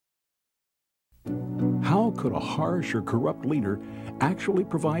how could a harsh or corrupt leader actually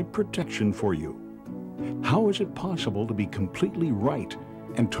provide protection for you? How is it possible to be completely right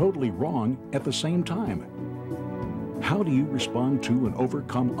and totally wrong at the same time? How do you respond to and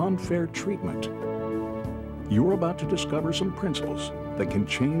overcome unfair treatment? You're about to discover some principles that can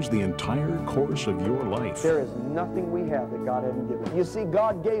change the entire course of your life. There is nothing we have that God hasn't given. You see,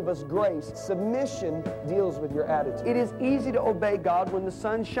 God gave us grace. Submission deals with your attitude. It is easy to obey God when the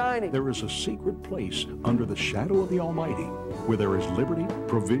sun's shining. There is a secret place under the shadow of the Almighty where there is liberty,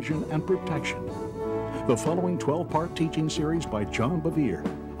 provision, and protection. The following 12-part teaching series by John Bevere,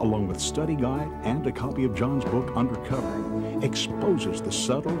 along with study guide and a copy of John's book, Undercover, exposes the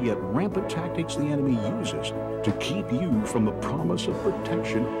subtle yet rampant tactics the enemy uses to keep you from the promise of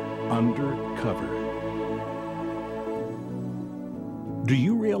protection undercover. Do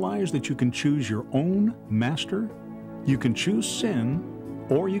you realize that you can choose your own master? You can choose sin,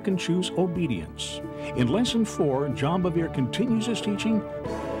 or you can choose obedience. In Lesson 4, John Bevere continues his teaching,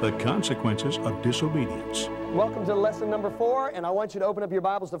 The Consequences of Disobedience. Welcome to lesson number 4, and I want you to open up your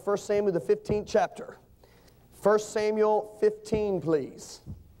Bibles to 1 Samuel, the 15th chapter. 1 Samuel 15, please.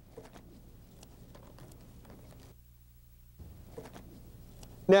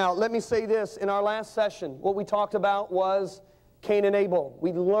 Now, let me say this. In our last session, what we talked about was Cain and Abel.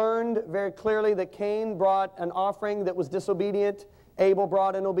 We learned very clearly that Cain brought an offering that was disobedient. Abel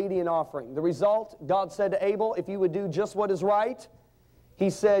brought an obedient offering. The result, God said to Abel, if you would do just what is right,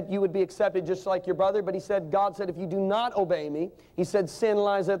 He said you would be accepted just like your brother. But God said, if you do not obey me, He said, sin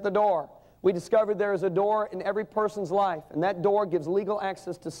lies at the door. We discovered there is a door in every person's life, and that door gives legal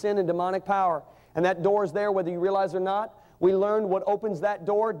access to sin and demonic power. And that door is there whether you realize it or not. We learned what opens that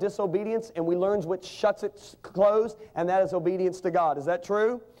door, disobedience, and we learned what shuts it closed, and that is obedience to God. Is that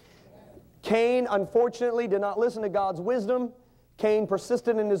true? Cain, unfortunately, did not listen to God's wisdom. Cain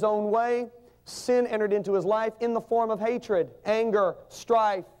persisted in his own way. Sin entered into his life in the form of hatred, anger,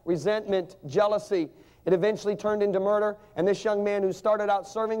 strife, resentment, jealousy. It eventually turned into murder, and this young man who started out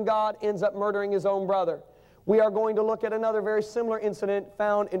serving God ends up murdering his own brother. We are going to look at another very similar incident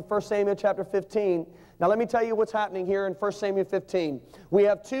found in 1 Samuel chapter 15. Now let me tell you what's happening here in 1 Samuel 15. We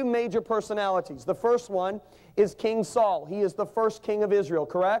have two major personalities. The first one is King Saul. He is the first king of Israel,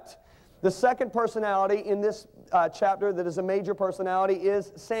 correct? The second personality in this chapter that is a major personality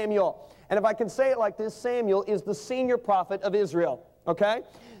is Samuel. And if I can say it like this, Samuel is the senior prophet of Israel, okay?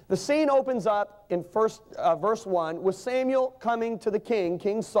 The scene opens up in verse 1 with Samuel coming to the king,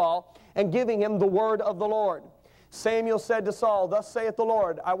 King Saul, and giving him the word of the Lord. Samuel said to Saul, thus saith the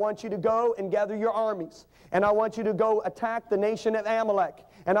Lord, I want you to go and gather your armies, and I want you to go attack the nation of Amalek,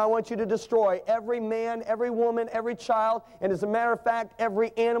 and I want you to destroy every man, every woman, every child, and as a matter of fact,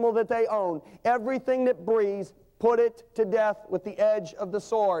 every animal that they own, everything that breathes, put it to death with the edge of the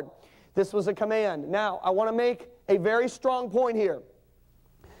sword. This was a command. Now, I want to make a very strong point here.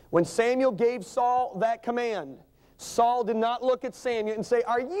 When Samuel gave Saul that command, Saul did not look at Samuel and say,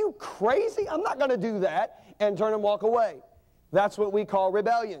 are you crazy? I'm not going to do that, and turn and walk away. That's what we call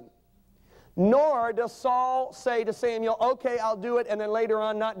rebellion. Nor does Saul say to Samuel, okay, I'll do it, and then later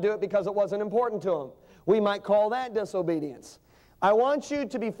on not do it because it wasn't important to him. We might call that disobedience. I want you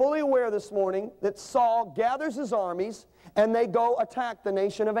to be fully aware this morning that Saul gathers his armies and they go attack the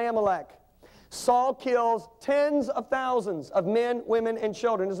nation of Amalek. Saul kills tens of thousands of men, women, and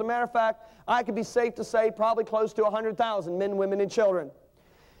children. As a matter of fact, I could be safe to say probably close to 100,000 men, women, and children.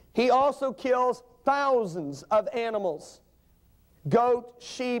 He also kills thousands of animals, goat,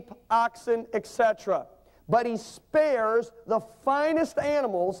 sheep, oxen, etc. But he spares the finest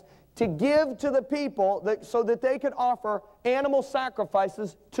animals to give to the people so that they could offer animal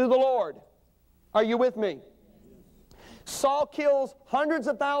sacrifices to the Lord. Are you with me? Saul kills hundreds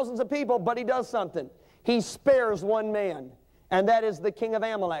of thousands of people, but he does something. He spares one man, and that is the king of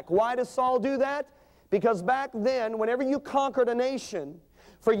Amalek. Why does Saul do that? Because back then, whenever you conquered a nation,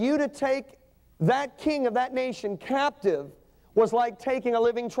 for you to take that king of that nation captive was like taking a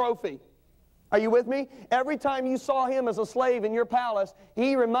living trophy. Are you with me? Every time you saw him as a slave in your palace,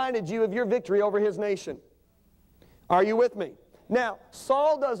 he reminded you of your victory over his nation. Are you with me? Now,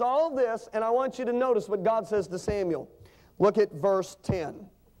 Saul does all of this, and I want you to notice what God says to Samuel. Look at verse 10.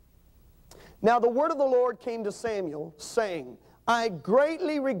 Now the word of the Lord came to Samuel, saying, I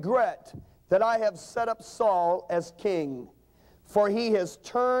greatly regret that I have set up Saul as king, for he has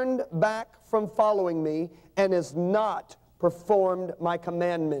turned back from following me and has not performed my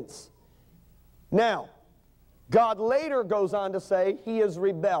commandments. Now, God later goes on to say he has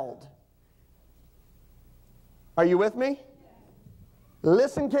rebelled. Are you with me?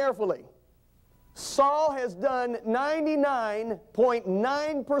 Listen carefully. Saul has done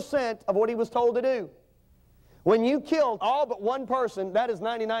 99.9% of what he was told to do. When you killed all but one person, that is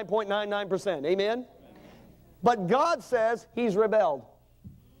 99.99%. Amen? But God says he's rebelled,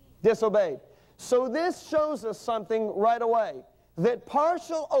 disobeyed. So this shows us something right away, that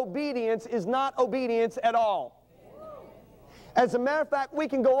partial obedience is not obedience at all. As a matter of fact, we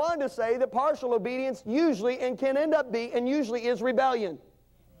can go on to say that partial obedience usually and can end up being and usually is rebellion.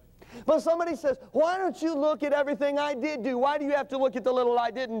 But somebody says, why don't you look at everything I did do? Why do you have to look at the little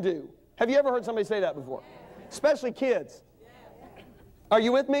I didn't do? Have you ever heard somebody say that before? Especially kids. Are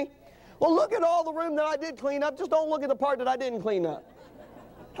you with me? Well, look at all the room that I did clean up. Just don't look at the part that I didn't clean up.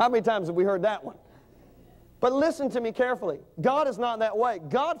 How many times have we heard that one? But listen to me carefully. God is not that way.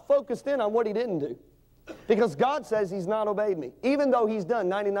 God focused in on what he didn't do. Because God says he's not obeyed me, even though he's done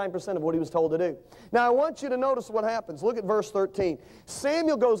 99% of what he was told to do. Now, I want you to notice what happens. Look at verse 13.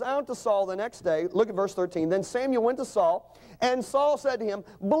 Samuel goes out to Saul the next day. Look at verse 13. Then Samuel went to Saul, and Saul said to him,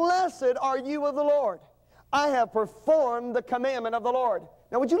 "Blessed are you of the Lord. I have performed the commandment of the Lord."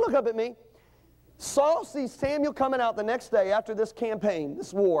 Now, would you look up at me? Saul sees Samuel coming out the next day after this campaign,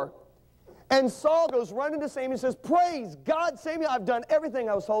 this war. And Saul goes running to Samuel and says, "Praise God, Samuel, I've done everything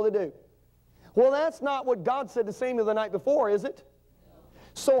I was told to do." Well, that's not what God said to Samuel the night before, is it?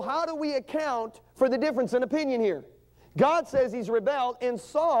 So how do we account for the difference in opinion here? God says he's rebelled, and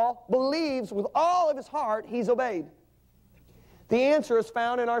Saul believes with all of his heart he's obeyed. The answer is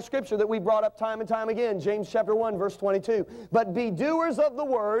found in our scripture that we brought up time and time again, James chapter 1, verse 22. "But be doers of the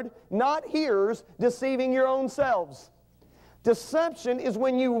word, not hearers, deceiving your own selves." Deception is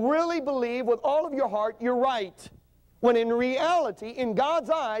when you really believe with all of your heart you're right, when in reality, in God's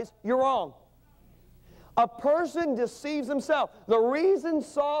eyes, you're wrong. A person deceives himself. The reason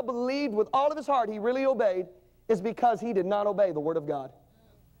Saul believed with all of his heart he really obeyed is because he did not obey the word of God.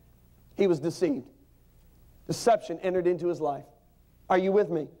 He was deceived. Deception entered into his life. Are you with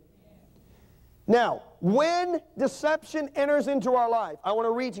me? Now, when deception enters into our life, I want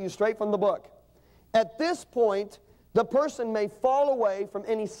to read to you straight from the book. At this point, the person may fall away from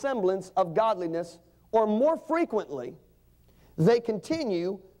any semblance of godliness, or more frequently, they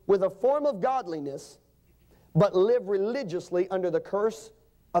continue with a form of godliness but live religiously under the curse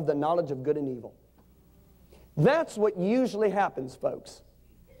of the knowledge of good and evil. That's what usually happens, folks.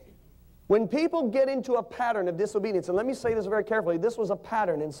 When people get into a pattern of disobedience, and let me say this very carefully, this was a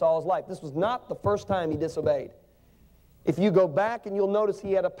pattern in Saul's life. This was not the first time he disobeyed. If you go back and you'll notice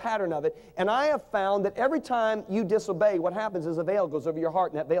he had a pattern of it. And I have found that every time you disobey, what happens is a veil goes over your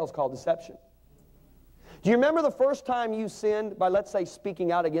heart, and that veil is called deception. Do you remember the first time you sinned by, let's say,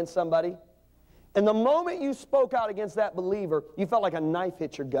 speaking out against somebody? And the moment you spoke out against that believer, you felt like a knife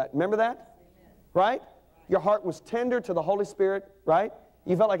hit your gut. Remember that? Right? Your heart was tender to the Holy Spirit, right?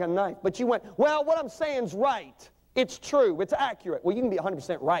 You felt like a knife. But you went, well, what I'm saying's right. It's true. It's accurate. Well, you can be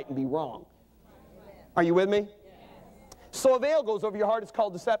 100% right and be wrong. Are you with me? So a veil goes over your heart. It's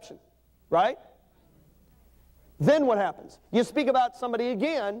called deception, right? Then what happens? You speak about somebody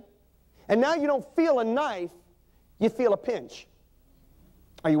again, and now you don't feel a knife. You feel a pinch.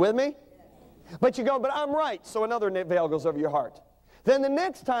 Are you with me? But you go, but I'm right, so another veil goes over your heart. Then the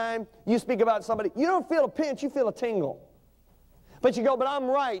next time you speak about somebody, you don't feel a pinch, you feel a tingle. But you go, but I'm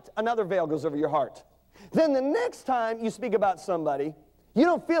right, another veil goes over your heart. Then the next time you speak about somebody, you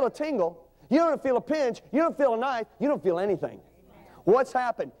don't feel a tingle, you don't feel a pinch, you don't feel a knife, you don't feel anything. What's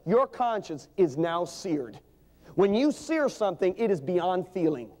happened? Your conscience is now seared. When you sear something, it is beyond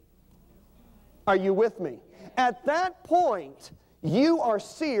feeling. Are you with me? At that point, you are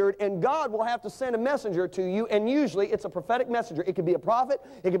seared, and God will have to send a messenger to you, and usually it's a prophetic messenger. It could be a prophet,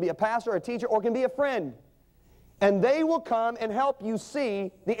 it could be a pastor, a teacher, or it can be a friend. And they will come and help you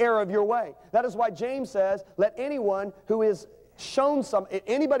see the error of your way. That is why James says, let anyone who is shown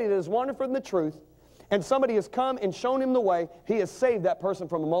anybody that has wandered from the truth, and somebody has come and shown him the way, he has saved that person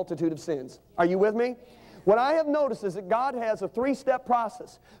from a multitude of sins. Are you with me? What I have noticed is that God has a three-step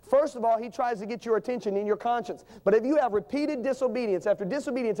process. First of all, he tries to get your attention in your conscience. But if you have repeated disobedience after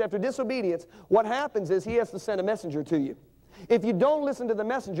disobedience after disobedience, what happens is he has to send a messenger to you. If you don't listen to the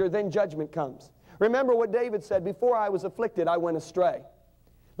messenger, then judgment comes. Remember what David said, before I was afflicted, I went astray.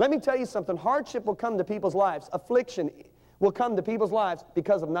 Let me tell you something. Hardship will come to people's lives. Affliction will come to people's lives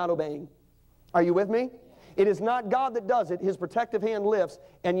because of not obeying. Are you with me? It is not God that does it. His protective hand lifts,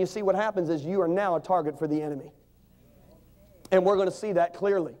 and you see what happens is you are now a target for the enemy. And we're going to see that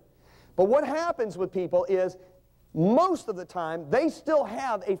clearly. But what happens with people is most of the time they still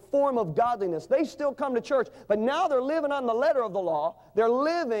have a form of godliness. They still come to church, but now they're living on the letter of the law. They're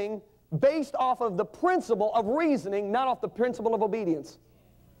living based off of the principle of reasoning, not off the principle of obedience.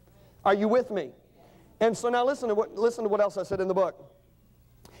 Are you with me? And so now listen to what else I said in the book.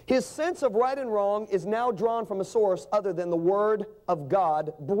 His sense of right and wrong is now drawn from a source other than the Word of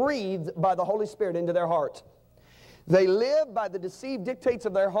God, breathed by the Holy Spirit into their heart. They live by the deceived dictates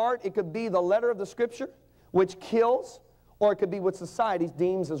of their heart. It could be the letter of the Scripture, which kills, or it could be what society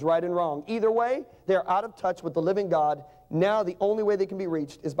deems as right and wrong. Either way, they're out of touch with the living God. Now the only way they can be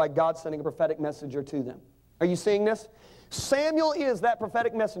reached is by God sending a prophetic messenger to them. Are you seeing this? Samuel is that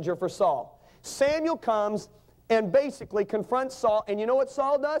prophetic messenger for Saul. Samuel comes and basically confronts Saul, and you know what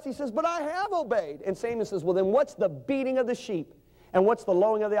Saul does? He says, but I have obeyed. And Samuel says, well then what's the beating of the sheep? And what's the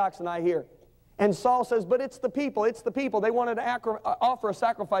lowing of the oxen I hear? And Saul says, but it's the people, it's the people. They wanted to offer a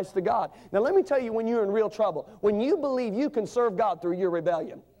sacrifice to God. Now let me tell you when you're in real trouble. When you believe you can serve God through your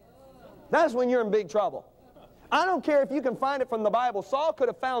rebellion, that's when you're in big trouble. I don't care if you can find it from the Bible. Saul could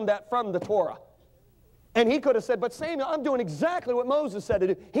have found that from the Torah. And he could have said, but Samuel, I'm doing exactly what Moses said to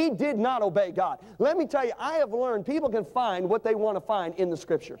do. He did not obey God. Let me tell you, I have learned people can find what they want to find in the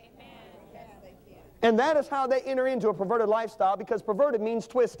Scripture. Amen. And that is how they enter into a perverted lifestyle, because perverted means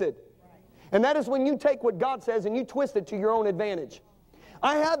twisted. And that is when you take what God says and you twist it to your own advantage.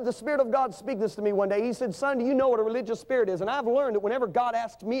 I had the Spirit of God speak this to me one day. He said, son, do you know what a religious spirit is? And I've learned that whenever God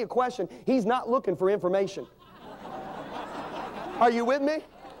asks me a question, He's not looking for information. Are you with me?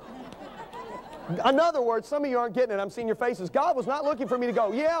 In other words, some of you aren't getting it. I'm seeing your faces. God was not looking for me to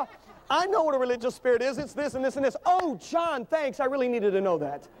go, yeah, I know what a religious spirit is. It's this and this and this. Oh, John, thanks. I really needed to know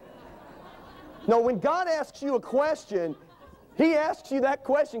that. No, when God asks you a question, He asks you that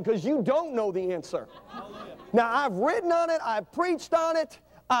question because you don't know the answer. Now, I've written on it. I've preached on it.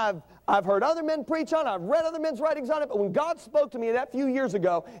 I've heard other men preach on it. I've read other men's writings on it. But when God spoke to me that few years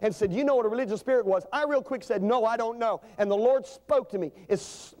ago and said, you know what a religious spirit was, I real quick said, no, I don't know. And the Lord spoke to me.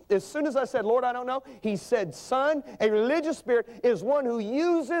 As soon as I said, Lord, I don't know, He said, son, a religious spirit is one who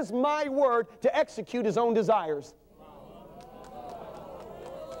uses my word to execute his own desires.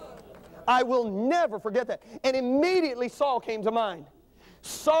 I will never forget that. And immediately Saul came to mind.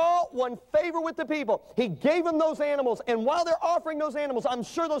 Saul won favor with the people. He gave them those animals, and while they're offering those animals, I'm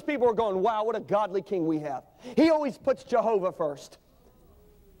sure those people are going, wow, what a godly king we have. He always puts Jehovah first.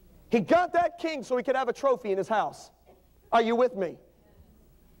 He got that king so he could have a trophy in his house. Are you with me?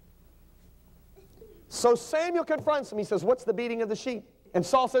 So Samuel confronts him. He says, what's the beating of the sheep? And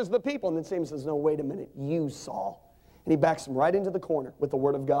Saul says, the people. And then Samuel says, no, wait a minute, you, Saul. And he backs him right into the corner with the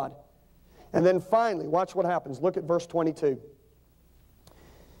word of God. And then finally, watch what happens. Look at verse 22.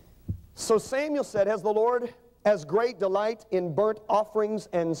 So Samuel said, has the Lord as great delight in burnt offerings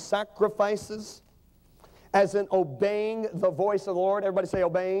and sacrifices as in obeying the voice of the Lord? Everybody say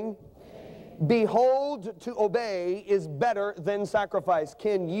obeying. Behold, to obey is better than sacrifice.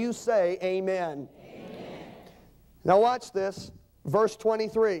 Can you say amen? Amen. Now watch this. Verse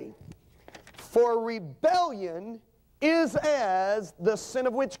 23. For rebellion is as the sin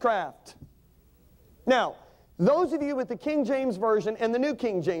of witchcraft. Now, those of you with the King James Version and the New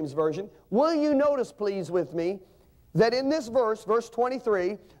King James Version, will you notice, please, with me, that in this verse, verse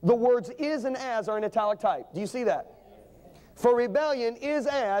 23, the words is and as are in italic type. Do you see that? For rebellion is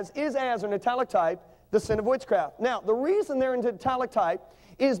as are in italic type, the sin of witchcraft. Now, the reason they're in italic type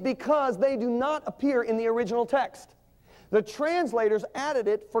is because they do not appear in the original text. The translators added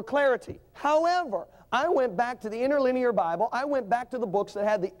it for clarity. However, I went back to the interlinear Bible. I went back to the books that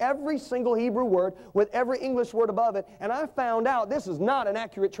had every single Hebrew word with every English word above it, and I found out this is not an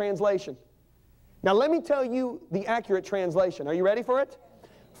accurate translation. Now let me tell you the accurate translation. Are you ready for it?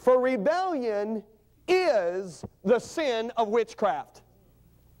 For rebellion is the sin of witchcraft.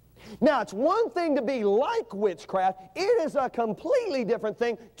 Now it's one thing to be like witchcraft. It is a completely different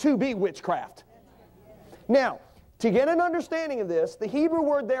thing to be witchcraft. Now, to get an understanding of this, the Hebrew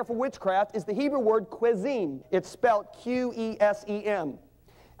word there for witchcraft is the Hebrew word quesem. It's spelled Q-E-S-E-M. And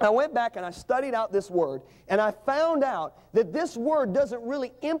I went back and I studied out this word, and I found out that this word doesn't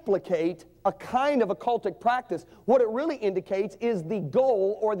really implicate a kind of occultic practice. What it really indicates is the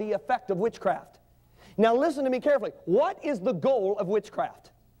goal or the effect of witchcraft. Now listen to me carefully. What is the goal of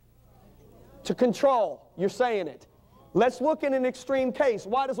witchcraft? To control. You're saying it. Let's look at an extreme case.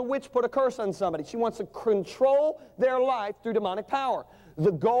 Why does a witch put a curse on somebody? She wants to control their life through demonic power.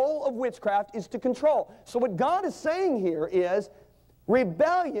 The goal of witchcraft is to control. So what God is saying here is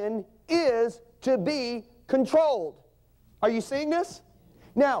rebellion is to be controlled. Are you seeing this?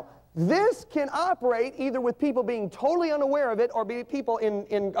 Now, this can operate either with people being totally unaware of it or be people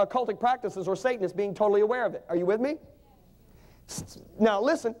in occultic practices or Satanists being totally aware of it. Are you with me? Now,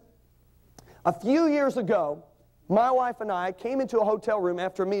 listen. A few years ago, my wife and I came into a hotel room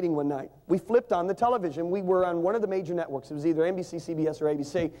after a meeting one night. We flipped on the television. We were on one of the major networks. It was either NBC, CBS, or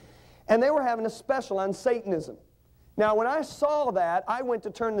ABC. And they were having a special on Satanism. Now, when I saw that, I went to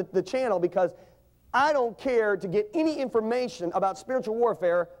turn the channel because I don't care to get any information about spiritual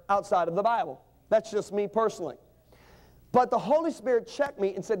warfare outside of the Bible. That's just me personally. But the Holy Spirit checked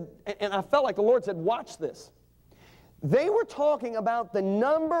me and said, and I felt like the Lord said, watch this. They were talking about the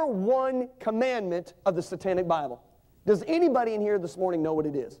number one commandment of the Satanic Bible. Does anybody in here this morning know what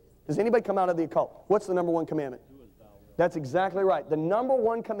it is? Does anybody come out of the occult? What's the number one commandment? That's exactly right. The number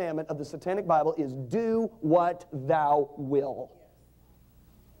one commandment of the Satanic Bible is do what thou will.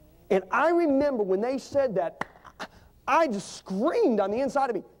 And I remember when they said that, I just screamed on the inside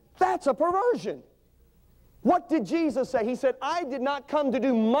of me, that's a perversion. What did Jesus say? He said, I did not come to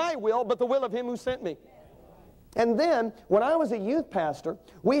do my will, but the will of him who sent me. And then, when I was a youth pastor,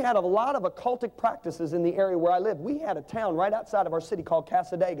 we had a lot of occultic practices in the area where I lived. We had a town right outside of our city called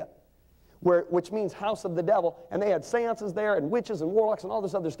Casadega, which means house of the devil, and they had seances there, and witches and warlocks and all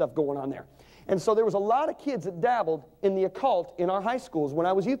this other stuff going on there. And so there was a lot of kids that dabbled in the occult in our high schools when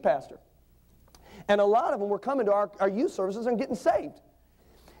I was youth pastor. And a lot of them were coming to our youth services and getting saved.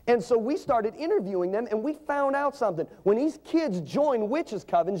 And so we started interviewing them, and we found out something. When these kids join witches'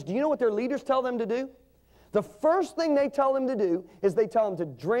 covens, do you know what their leaders tell them to do? The first thing they tell them to do is they tell them to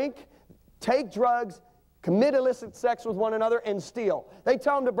drink, take drugs, commit illicit sex with one another, and steal. They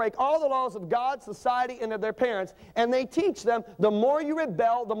tell them to break all the laws of God, society, and of their parents, and they teach them the more you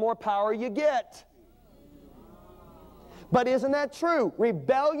rebel, the more power you get. But isn't that true?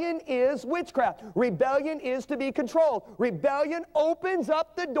 Rebellion is witchcraft. Rebellion is to be controlled. Rebellion opens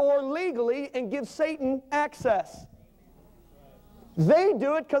up the door legally and gives Satan access. They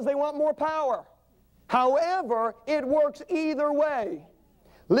do it because they want more power. However, it works either way.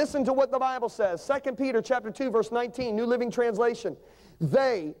 Listen to what the Bible says. 2 Peter chapter 2, verse 19, New Living Translation.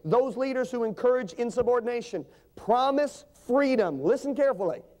 They, those leaders who encourage insubordination, promise freedom. Listen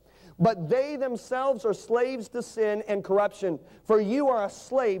carefully. But they themselves are slaves to sin and corruption, for you are a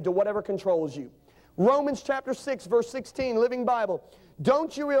slave to whatever controls you. Romans chapter 6, verse 16, Living Bible.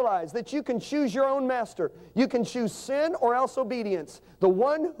 Don't you realize that you can choose your own master? You can choose sin or else obedience. The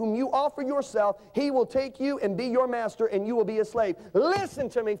one whom you offer yourself, he will take you and be your master, and you will be a slave. Listen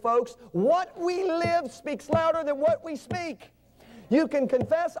to me, folks. What we live speaks louder than what we speak. You can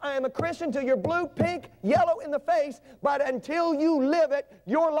confess, I am a Christian, till you're blue, pink, yellow in the face, but until you live it,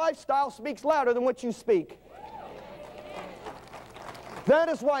 your lifestyle speaks louder than what you speak. That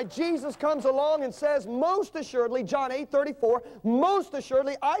is why Jesus comes along and says, most assuredly, John 8:34, most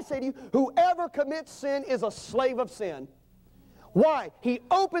assuredly, I say to you, whoever commits sin is a slave of sin. Why? He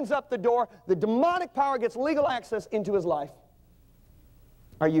opens up the door, the demonic power gets legal access into his life.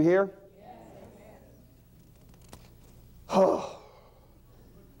 Are you here? Oh.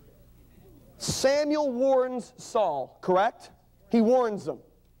 Samuel warns Saul, correct? He warns him.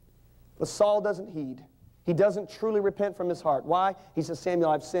 But Saul doesn't heed. He doesn't truly repent from his heart. Why? He says,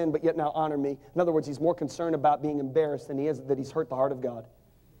 Samuel, I've sinned, but yet now honor me. In other words, he's more concerned about being embarrassed than he is that he's hurt the heart of God.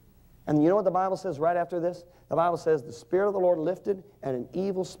 And you know what the Bible says right after this? The Bible says, the Spirit of the Lord lifted, and an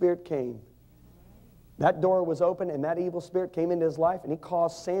evil spirit came. That door was open, and that evil spirit came into his life, and he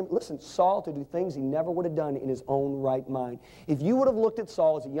caused Saul to do things he never would have done in his own right mind. If you would have looked at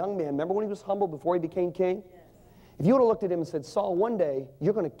Saul as a young man, remember when he was humble before he became king? If you would have looked at him and said, Saul, one day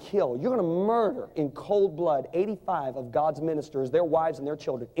you're going to kill, you're going to murder in cold blood 85 of God's ministers, their wives and their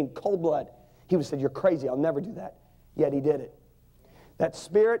children, in cold blood, he would have said, you're crazy, I'll never do that. Yet he did it. That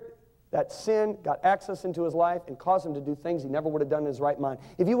spirit, that sin got access into his life and caused him to do things he never would have done in his right mind.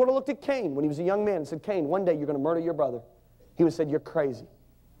 If you would have looked at Cain when he was a young man and said, Cain, one day you're going to murder your brother, he would have said, you're crazy.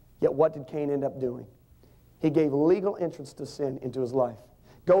 Yet what did Cain end up doing? He gave legal entrance to sin into his life.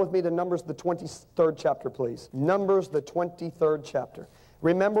 Go with me to Numbers, the 23rd chapter, please. Numbers, the 23rd chapter.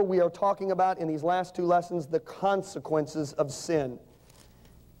 Remember, we are talking about, in these last two lessons, the consequences of sin.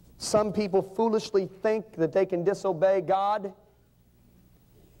 Some people foolishly think that they can disobey God,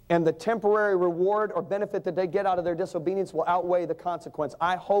 and the temporary reward or benefit that they get out of their disobedience will outweigh the consequence.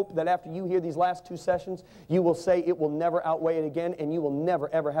 I hope that after you hear these last two sessions, you will say it will never outweigh it again, and you will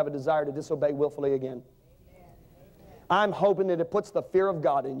never, ever have a desire to disobey willfully again. I'm hoping that it puts the fear of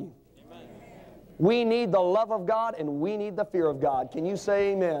God in you. Amen. We need the love of God, and we need the fear of God. Can you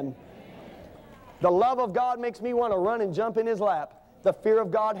say amen? Amen? The love of God makes me want to run and jump in His lap. The fear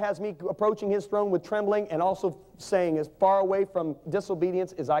of God has me approaching His throne with trembling and also saying as far away from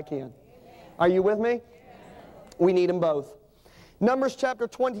disobedience as I can. Amen. Are you with me? Amen. We need them both. Numbers chapter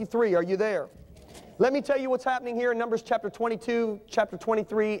 23, are you there? Let me tell you what's happening here in Numbers chapter 22, chapter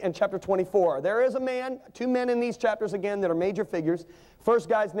 23, and chapter 24. There is a man, two men in these chapters again that are major figures. First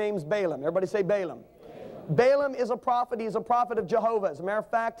guy's name's Balaam. Everybody say Balaam. Balaam is a prophet. He's a prophet of Jehovah. As a matter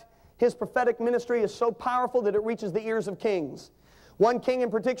of fact, his prophetic ministry is so powerful that it reaches the ears of kings. One king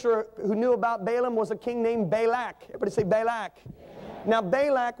in particular who knew about Balaam was a king named Balak. Everybody say Balak. Now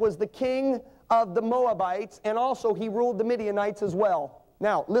Balak was the king of the Moabites, and also he ruled the Midianites as well.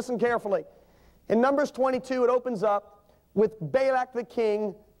 Now listen carefully. In Numbers 22 it opens up with Balak the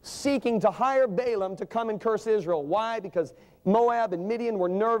king seeking to hire Balaam to come and curse Israel. Why? Because Moab and Midian were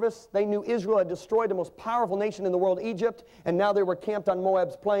nervous. They knew Israel had destroyed the most powerful nation in the world, Egypt, and now they were camped on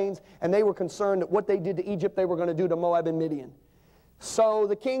Moab's plains, and they were concerned that what they did to Egypt they were going to do to Moab and Midian. So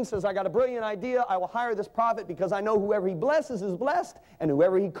the king says, I got a brilliant idea. I will hire this prophet because I know whoever he blesses is blessed and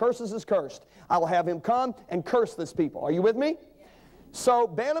whoever he curses is cursed. I will have him come and curse this people. Are you with me? So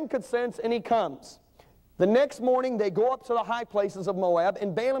Balaam consents and he comes. The next morning they go up to the high places of Moab,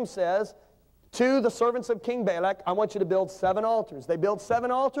 and Balaam says to the servants of King Balak, I want you to build 7 altars. They build 7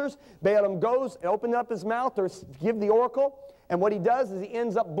 altars. Balaam goes and opens up his mouth to give the oracle, and what he does is he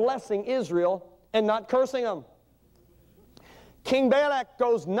ends up blessing Israel and not cursing them. King Balak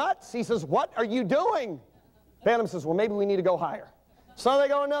goes nuts. He says, what are you doing? Balaam says, well, maybe we need to go higher. So they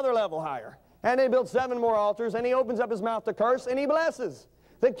go another level higher. And they build 7 more altars, and he opens up his mouth to curse, and he blesses.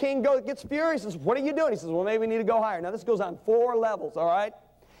 The king gets furious. He says, what are you doing? He says, well, maybe we need to go higher. Now, this goes on 4 levels, all right?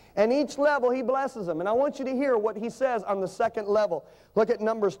 And each level, he blesses them. And I want you to hear what he says on the 2nd level. Look at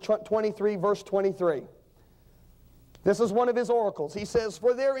Numbers 23, verse 23. This is one of his oracles. He says,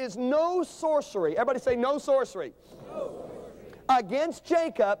 for there is no sorcery. Everybody say, no sorcery. No. Against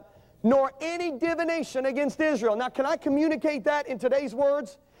Jacob, nor any divination against Israel. Now, can I communicate that in today's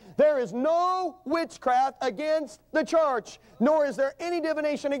words? There is no witchcraft against the church, nor is there any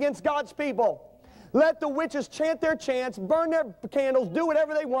divination against God's people. Let the witches chant their chants, burn their candles, do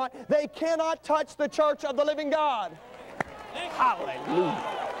whatever they want. They cannot touch the church of the living God. Hallelujah.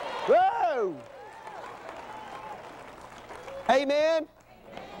 Whoa. Amen.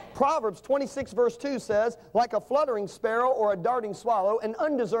 Proverbs 26 verse 2 says, like a fluttering sparrow or a darting swallow, an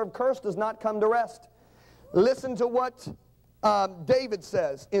undeserved curse does not come to rest. Listen to what David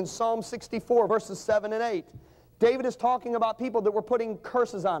says in Psalm 64 verses 7 and 8. David is talking about people that were putting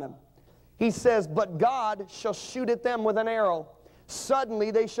curses on him. He says, but God shall shoot at them with an arrow.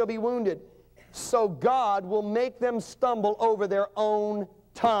 Suddenly they shall be wounded. So God will make them stumble over their own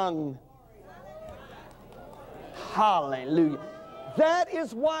tongue. Hallelujah. That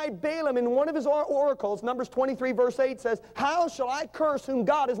is why Balaam, in one of his oracles, Numbers 23 verse 8 says, how shall I curse whom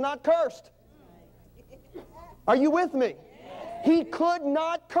God has not cursed? Are you with me? He could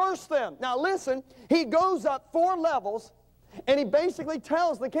not curse them. Now listen, he goes up 4 levels, and he basically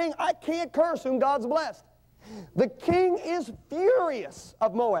tells the king, I can't curse whom God's blessed. The king is furious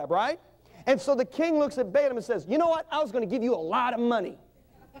of Moab, right? And so the king looks at Balaam and says, you know what? I was going to give you a lot of money.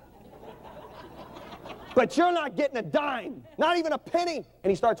 But you're not getting a dime, not even a penny.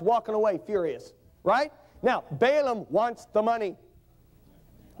 And he starts walking away furious, right? Now, Balaam wants the money,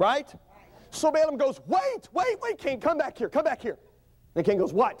 right? So Balaam goes, wait, king, come back here, come back here. And the king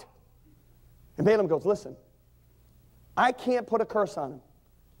goes, what? And Balaam goes, listen, I can't put a curse on him,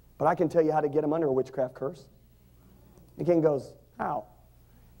 but I can tell you how to get him under a witchcraft curse. The king goes, how?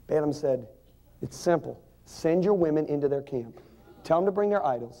 Balaam said, it's simple. Send your women into their camp. Tell them to bring their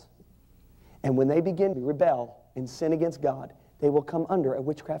idols. And when they begin to rebel and sin against God, they will come under a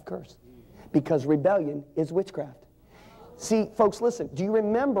witchcraft curse. Because rebellion is witchcraft. See, folks, listen. Do you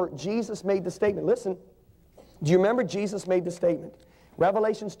remember Jesus made the statement? Listen. Do you remember Jesus made the statement?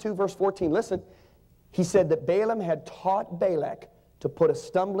 Revelations 2 verse 14. Listen. He said that Balaam had taught Balak to put a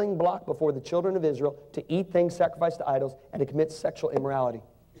stumbling block before the children of Israel to eat things sacrificed to idols and to commit sexual immorality.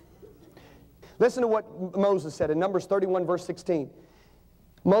 Listen to what Moses said in Numbers 31 verse 16.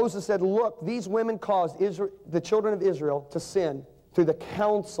 Moses said, look, these women caused the children of Israel to sin through the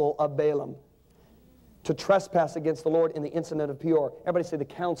counsel of Balaam, to trespass against the Lord in the incident of Peor. Everybody say the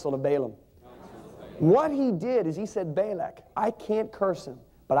counsel of Balaam. What he did is he said, Balak, I can't curse him,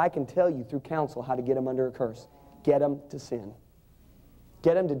 but I can tell you through counsel how to get him under a curse. Get him to sin.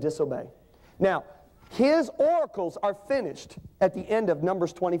 Get him to disobey. Now, his oracles are finished at the end of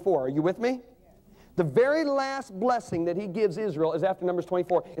Numbers 24. Are you with me? The very last blessing that he gives Israel is after Numbers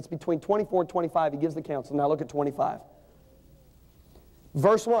 24. It's between 24 and 25. He gives the counsel. Now look at 25.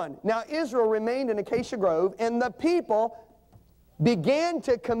 Verse 1. Now Israel remained in Acacia Grove, and the people began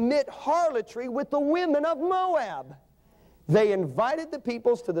to commit harlotry with the women of Moab. They invited the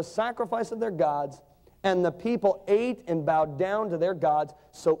peoples to the sacrifice of their gods, and the people ate and bowed down to their gods.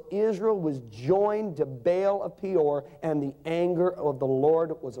 So Israel was joined to Baal of Peor, and the anger of the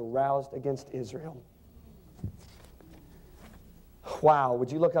Lord was aroused against Israel. Wow,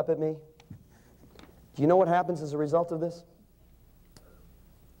 would you look up at me? Do you know what happens as a result of this?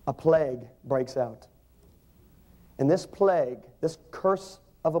 a plague breaks out. And this plague, this curse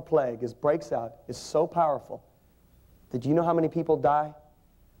of a plague breaks out, is so powerful that you know how many people die?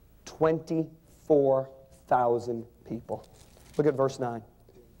 24,000 people. Look at verse 9.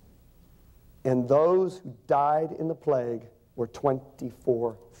 And those who died in the plague were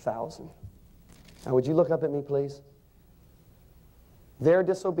 24,000. Now would you look up at me, please? Their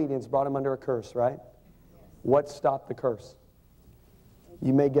disobedience brought them under a curse, right? What stopped the curse?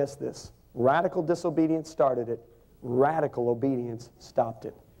 You may guess this. Radical disobedience started it. Radical obedience stopped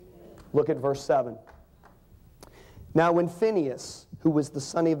it. Look at verse 7. Now when Phinehas, who was the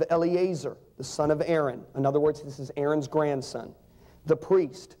son of Eleazar, the son of Aaron, in other words, this is Aaron's grandson, the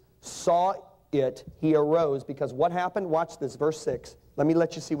priest, saw it, he arose, because what happened? Watch this, verse 6. Let me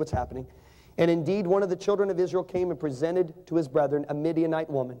let you see what's happening. And indeed, one of the children of Israel came and presented to his brethren a Midianite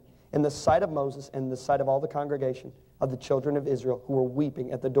woman in the sight of Moses and in the sight of all the congregation of the children of Israel who were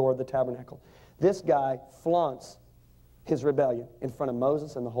weeping at the door of the tabernacle. This guy flaunts his rebellion in front of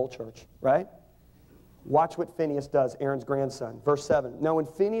Moses and the whole church, right? Watch what Phinehas does, Aaron's grandson. Verse 7. Now when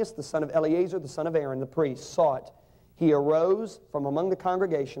Phinehas, the son of Eleazar, the son of Aaron, the priest, saw it, he arose from among the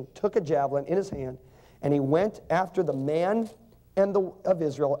congregation, took a javelin in his hand, and he went after the man of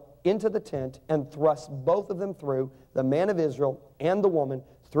Israel into the tent and thrust both of them through, the man of Israel and the woman,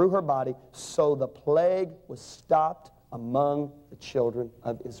 through her body. So the plague was stopped among the children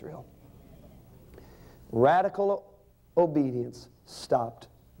of Israel. Radical obedience stopped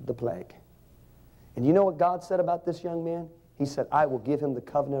the plague. And you know what God said about this young man? He said, I will give him the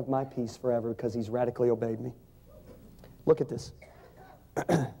covenant of my peace forever because he's radically obeyed me. Look at this.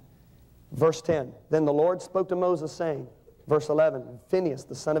 Verse 10. Then the Lord spoke to Moses, saying, verse 11, Phinehas,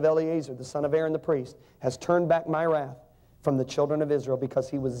 the son of Eleazar, the son of Aaron the priest, has turned back my wrath from the children of Israel because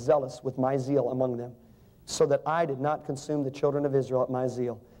he was zealous with my zeal among them, so that I did not consume the children of Israel at my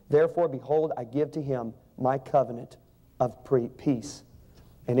zeal. Therefore, behold, I give to him my covenant of peace.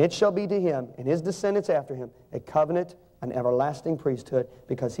 And it shall be to him and his descendants after him a covenant, an everlasting priesthood,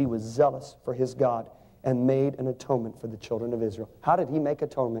 because he was zealous for his God and made an atonement for the children of Israel. How did he make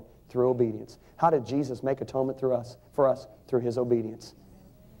atonement? Through obedience. How did Jesus make atonement for us? Through his obedience.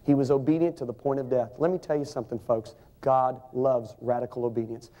 He was obedient to the point of death. Let me tell you something, folks. God loves radical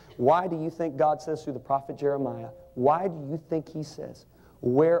obedience. Why do you think God says through the prophet Jeremiah, why do you think he says,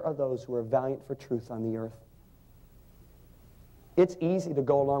 where are those who are valiant for truth on the earth? It's easy to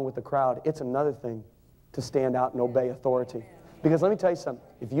go along with the crowd. It's another thing to stand out and obey authority. Because let me tell you something.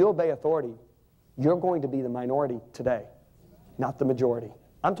 If you obey authority, you're going to be the minority today, not the majority.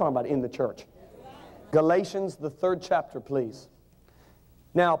 I'm talking about in the church. Galatians, the 3rd chapter, please.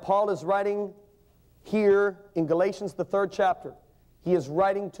 Now, Paul is writing here in Galatians, the 3rd chapter. He is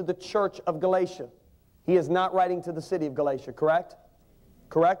writing to the church of Galatia. He is not writing to the city of Galatia, correct?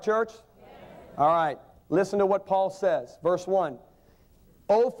 Correct, church? Yes. All right. Listen to what Paul says. Verse 1.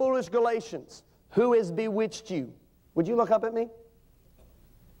 O foolish Galatians, who has bewitched you? Would you look up at me?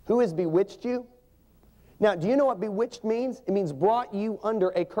 Who has bewitched you? Now, do you know what bewitched means? It means brought you under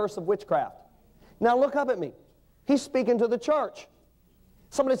a curse of witchcraft. Now, look up at me. He's speaking to the church.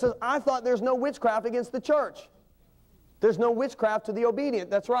 Somebody says, I thought there's no witchcraft against the church. There's no witchcraft to the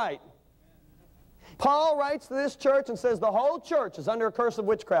obedient. That's right. Paul writes to this church and says the whole church is under a curse of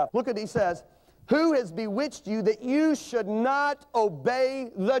witchcraft. Look at what he says. Who has bewitched you that you should not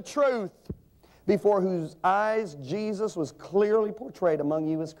obey the truth, before whose eyes Jesus was clearly portrayed among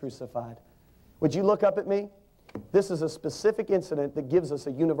you as crucified? Would you look up at me? This is a specific incident that gives us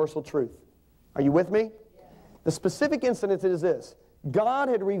a universal truth. Are you with me? The specific incident is this. God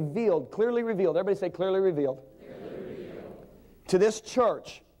had revealed, clearly revealed, everybody say clearly revealed, to this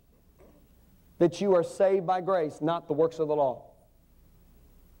church that you are saved by grace, not the works of the law.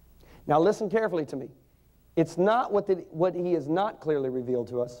 Now listen carefully to me. It's not what he has not clearly revealed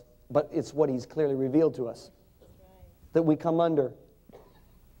to us, but it's what he's clearly revealed to us. That we come under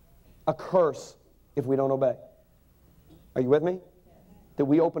a curse if we don't obey. Are you with me? That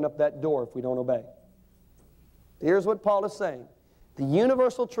we open up that door if we don't obey. Here's what Paul is saying. The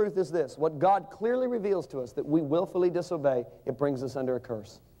universal truth is this. What God clearly reveals to us, that we willfully disobey, it brings us under a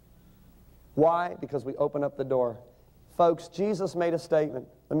curse. Why? Because we open up the door. Folks, Jesus made a statement.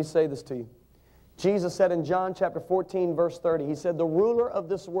 Let me say this to you. Jesus said in John chapter 14, verse 30, he said, the ruler of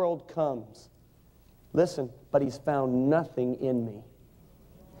this world comes. Listen, but he's found nothing in me.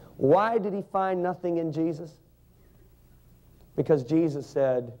 Why did he find nothing in Jesus? Because Jesus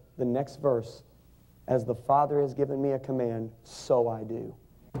said, the next verse, as the Father has given me a command, so I do.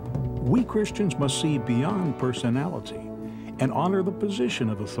 We Christians must see beyond personality and honor the position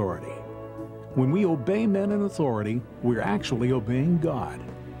of authority. When we obey men in authority, we're actually obeying God.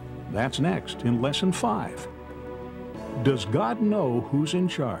 That's next in Lesson 5. Does God know who's in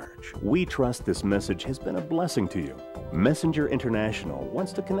charge? We trust this message has been a blessing to you. Messenger International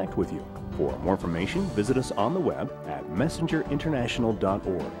wants to connect with you. For more information, visit us on the web at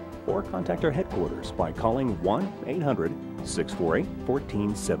messengerinternational.org or contact our headquarters by calling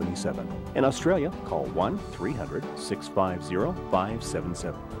 1-800-648-1477. In Australia, call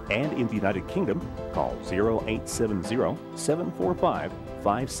 1-300-650-577. And in the United Kingdom, call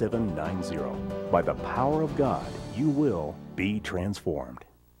 0870-745-5790. By the power of God, you will be transformed.